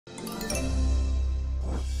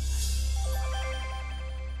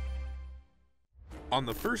On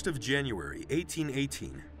the 1st of January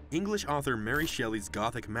 1818, English author Mary Shelley's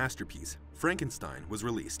Gothic masterpiece, Frankenstein, was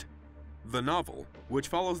released. The novel, which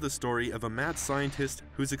follows the story of a mad scientist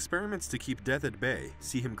whose experiments to keep death at bay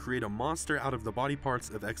see him create a monster out of the body parts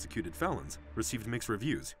of executed felons, received mixed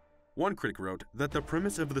reviews. One critic wrote that the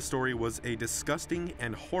premise of the story was a disgusting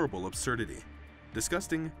and horrible absurdity.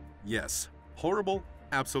 Disgusting? Yes. Horrible?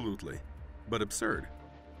 Absolutely. But absurd?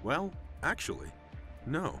 Well, actually,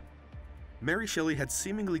 no. Mary Shelley had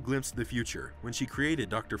seemingly glimpsed the future when she created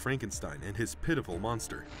Dr. Frankenstein and his pitiful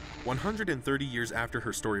monster. 130 years after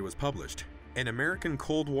her story was published, an American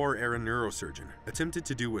Cold War-era neurosurgeon attempted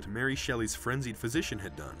to do what Mary Shelley's frenzied physician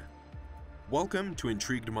had done. Welcome to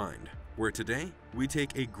Intrigued Mind, where today we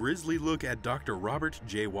take a grisly look at Dr. Robert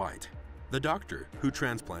J. White, the doctor who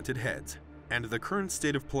transplanted heads, and the current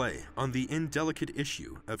state of play on the indelicate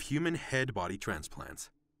issue of human head-body transplants.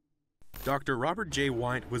 Dr. Robert J.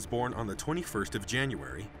 White was born on the 21st of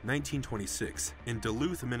January, 1926, in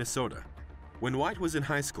Duluth, Minnesota. When White was in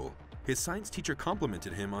high school, his science teacher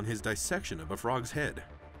complimented him on his dissection of a frog's head.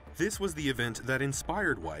 This was the event that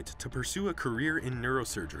inspired White to pursue a career in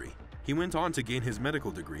neurosurgery. He went on to gain his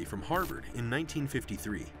medical degree from Harvard in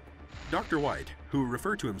 1953. Dr. White, who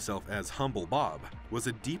referred to himself as Humble Bob, was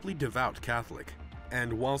a deeply devout Catholic.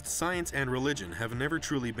 And whilst science and religion have never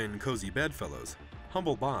truly been cozy bedfellows,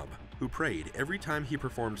 Humble Bob, who prayed every time he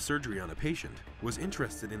performed surgery on a patient, was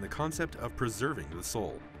interested in the concept of preserving the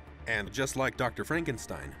soul. And just like Dr.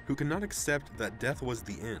 Frankenstein, who could not accept that death was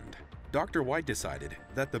the end, Dr. White decided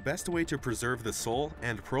that the best way to preserve the soul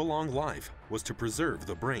and prolong life was to preserve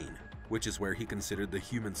the brain, which is where he considered the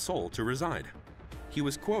human soul to reside. He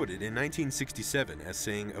was quoted in 1967 as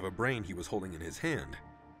saying of a brain he was holding in his hand,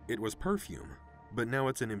 "It was perfume, but now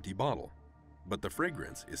it's an empty bottle, but the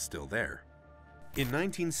fragrance is still there." In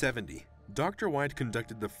 1970, Dr. White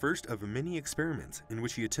conducted the first of many experiments in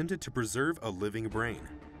which he attempted to preserve a living brain.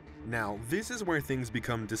 Now, this is where things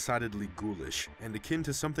become decidedly ghoulish and akin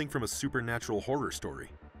to something from a supernatural horror story.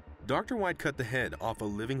 Dr. White cut the head off a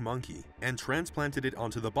living monkey and transplanted it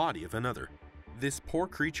onto the body of another. This poor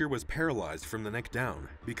creature was paralyzed from the neck down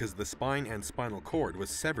because the spine and spinal cord was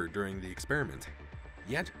severed during the experiment.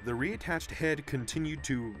 Yet, the reattached head continued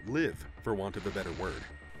to live, for want of a better word.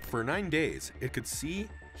 For 9 days, it could see,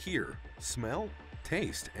 hear, smell,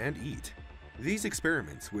 taste, and eat. These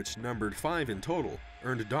experiments, which numbered 5 in total,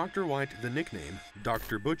 earned Dr. White the nickname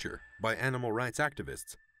Dr. Butcher by animal rights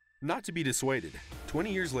activists. Not to be dissuaded,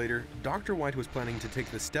 20 years later, Dr. White was planning to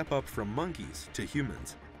take the step up from monkeys to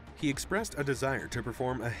humans. He expressed a desire to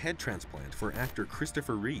perform a head transplant for actor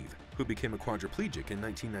Christopher Reeve, who became a quadriplegic in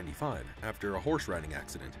 1995 after a horse riding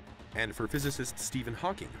accident, and for physicist Stephen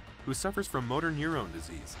Hawking, who suffers from motor neuron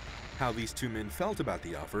disease. How these two men felt about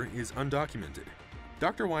the offer is undocumented.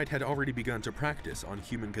 Dr. White had already begun to practice on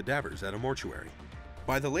human cadavers at a mortuary.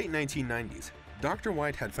 By the late 1990s, Dr.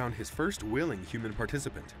 White had found his first willing human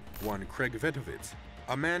participant, one Craig Vetovitz,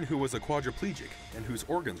 a man who was a quadriplegic and whose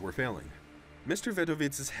organs were failing. Mr.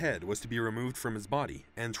 Vetovitz's head was to be removed from his body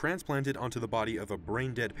and transplanted onto the body of a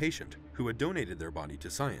brain-dead patient who had donated their body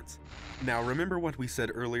to science. Now, remember what we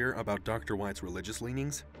said earlier about Dr. White's religious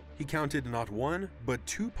leanings? He counted not 1, but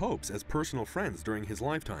 2 popes as personal friends during his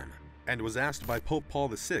lifetime, and was asked by Pope Paul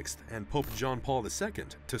VI and Pope John Paul II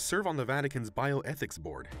to serve on the Vatican's bioethics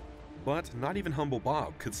board. But not even Humble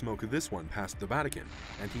Bob could smoke this one past the Vatican,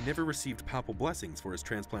 and he never received papal blessings for his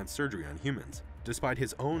transplant surgery on humans, despite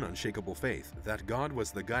his own unshakable faith that God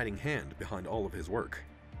was the guiding hand behind all of his work.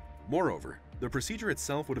 Moreover, the procedure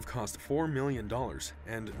itself would have cost $4 million,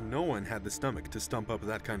 and no one had the stomach to stump up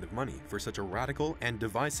that kind of money for such a radical and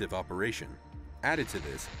divisive operation. Added to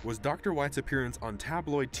this was Dr. White's appearance on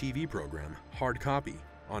tabloid TV program Hard Copy,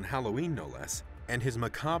 on Halloween no less, and his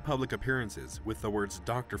macabre public appearances with the words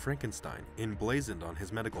Dr. Frankenstein emblazoned on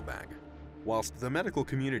his medical bag. Whilst the medical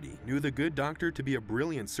community knew the good doctor to be a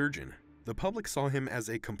brilliant surgeon, the public saw him as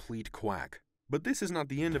a complete quack. But this is not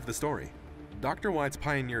the end of the story. Dr. White's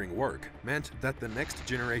pioneering work meant that the next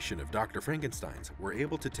generation of Dr. Frankensteins were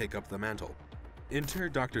able to take up the mantle. Enter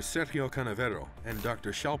Dr. Sergio Canavero and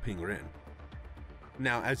Dr. Xiaoping.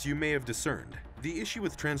 Now, as you may have discerned, the issue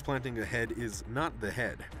with transplanting a head is not the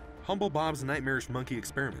head. Humble Bob's nightmarish monkey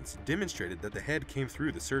experiments demonstrated that the head came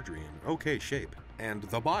through the surgery in okay shape, and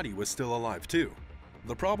the body was still alive too.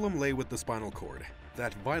 The problem lay with the spinal cord,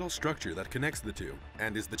 that vital structure that connects the two,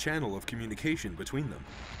 and is the channel of communication between them.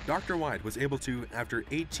 Dr. White was able to, after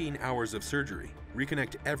 18 hours of surgery,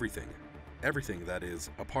 reconnect everything that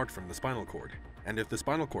is, apart from the spinal cord. And if the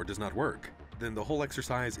spinal cord does not work, then the whole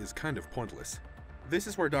exercise is kind of pointless. This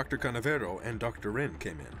is where Dr. Canavero and Dr. Ren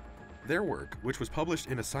came in. Their work, which was published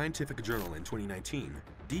in a scientific journal in 2019,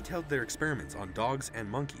 detailed their experiments on dogs and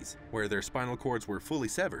monkeys, where their spinal cords were fully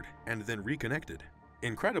severed and then reconnected.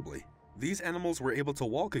 Incredibly, these animals were able to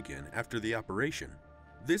walk again after the operation.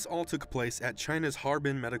 This all took place at China's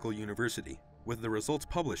Harbin Medical University, with the results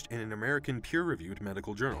published in an American peer-reviewed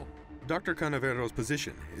medical journal. Dr. Canavero's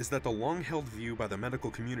position is that the long-held view by the medical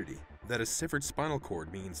community that a severed spinal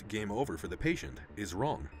cord means game over for the patient is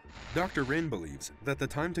wrong. Dr. Rin believes that the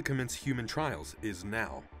time to commence human trials is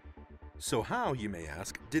now. So how, you may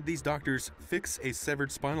ask, did these doctors fix a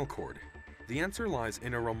severed spinal cord? The answer lies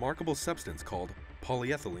in a remarkable substance called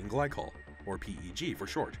polyethylene glycol, or PEG for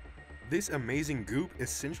short. This amazing goop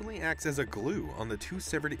essentially acts as a glue on the two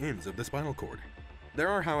severed ends of the spinal cord. There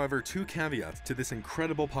are, however, two caveats to this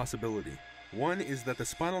incredible possibility. One is that the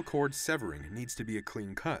spinal cord severing needs to be a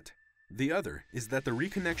clean cut. The other is that the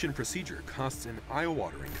reconnection procedure costs an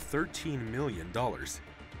eye-watering $13 million.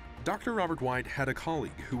 Dr. Robert White had a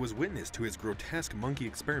colleague who was witness to his grotesque monkey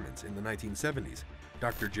experiments in the 1970s,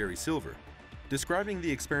 Dr. Jerry Silver. Describing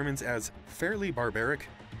the experiments as fairly barbaric,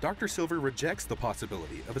 Dr. Silver rejects the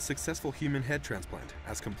possibility of a successful human head transplant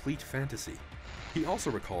as complete fantasy. He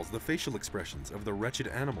also recalls the facial expressions of the wretched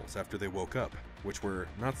animals after they woke up, which were,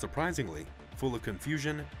 not surprisingly, full of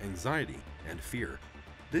confusion, anxiety, and fear.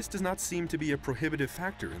 This does not seem to be a prohibitive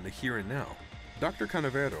factor in the here and now. Dr.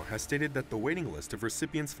 Canavero has stated that the waiting list of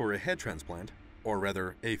recipients for a head transplant, or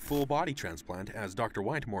rather, a full-body transplant as Dr.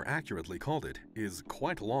 White more accurately called it, is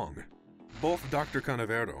quite long. Both Dr.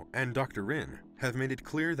 Canavero and Dr. Rin have made it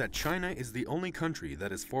clear that China is the only country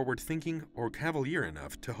that is forward-thinking or cavalier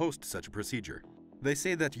enough to host such a procedure. They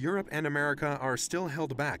say that Europe and America are still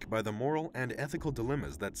held back by the moral and ethical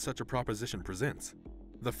dilemmas that such a proposition presents.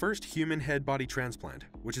 The first human head-body transplant,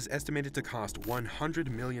 which is estimated to cost $100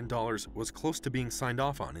 million, was close to being signed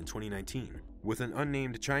off on in 2019, with an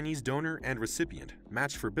unnamed Chinese donor and recipient,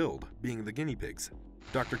 matched for build, being the guinea pigs.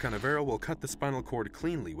 Dr. Canavero will cut the spinal cord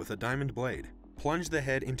cleanly with a diamond blade, plunge the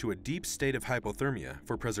head into a deep state of hypothermia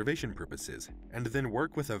for preservation purposes, and then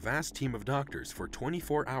work with a vast team of doctors for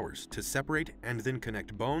 24 hours to separate and then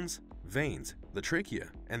connect bones, veins, the trachea,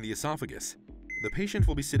 and the esophagus. The patient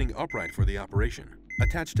will be sitting upright for the operation,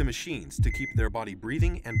 attached to machines to keep their body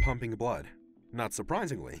breathing and pumping blood. Not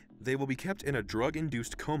surprisingly, they will be kept in a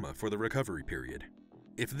drug-induced coma for the recovery period.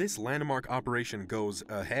 If this landmark operation goes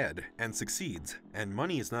ahead and succeeds, and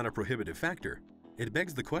money is not a prohibitive factor, it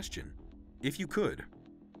begs the question, if you could,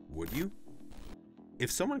 would you?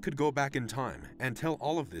 If someone could go back in time and tell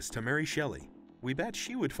all of this to Mary Shelley, we bet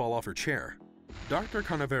she would fall off her chair. Dr.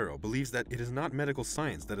 Canavero believes that it is not medical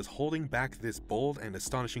science that is holding back this bold and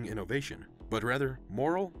astonishing innovation, but rather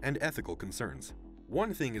moral and ethical concerns.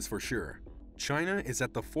 One thing is for sure, China is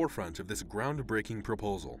at the forefront of this groundbreaking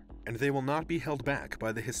proposal, and they will not be held back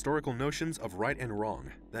by the historical notions of right and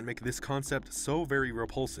wrong that make this concept so very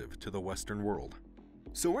repulsive to the Western world.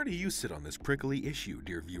 So where do you sit on this prickly issue,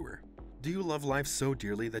 dear viewer? Do you love life so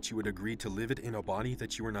dearly that you would agree to live it in a body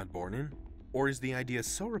that you were not born in? Or is the idea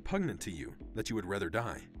so repugnant to you that you would rather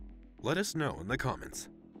die? Let us know in the comments.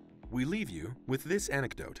 We leave you with this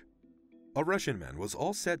anecdote. A Russian man was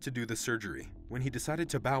all set to do the surgery when he decided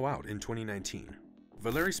to bow out in 2019.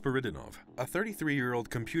 Valery Spiridonov, a 33-year-old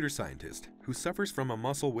computer scientist who suffers from a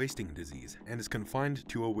muscle wasting disease and is confined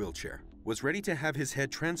to a wheelchair, was ready to have his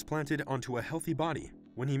head transplanted onto a healthy body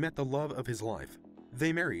when he met the love of his life.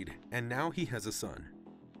 They married, and now he has a son.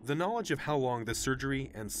 The knowledge of how long the surgery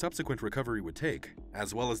and subsequent recovery would take,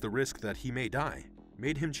 as well as the risk that he may die,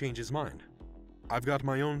 made him change his mind. "I've got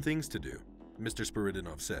my own things to do," Mr.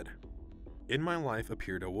 Spiridonov said. "In my life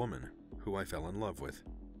appeared a woman who I fell in love with."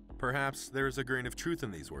 Perhaps there is a grain of truth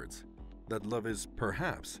in these words, that love is,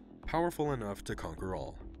 perhaps, powerful enough to conquer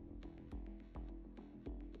all.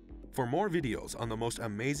 For more videos on the most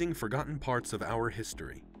amazing forgotten parts of our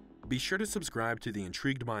history, be sure to subscribe to the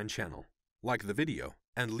Intrigued Mind channel, like the video,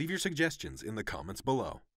 and leave your suggestions in the comments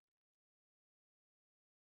below.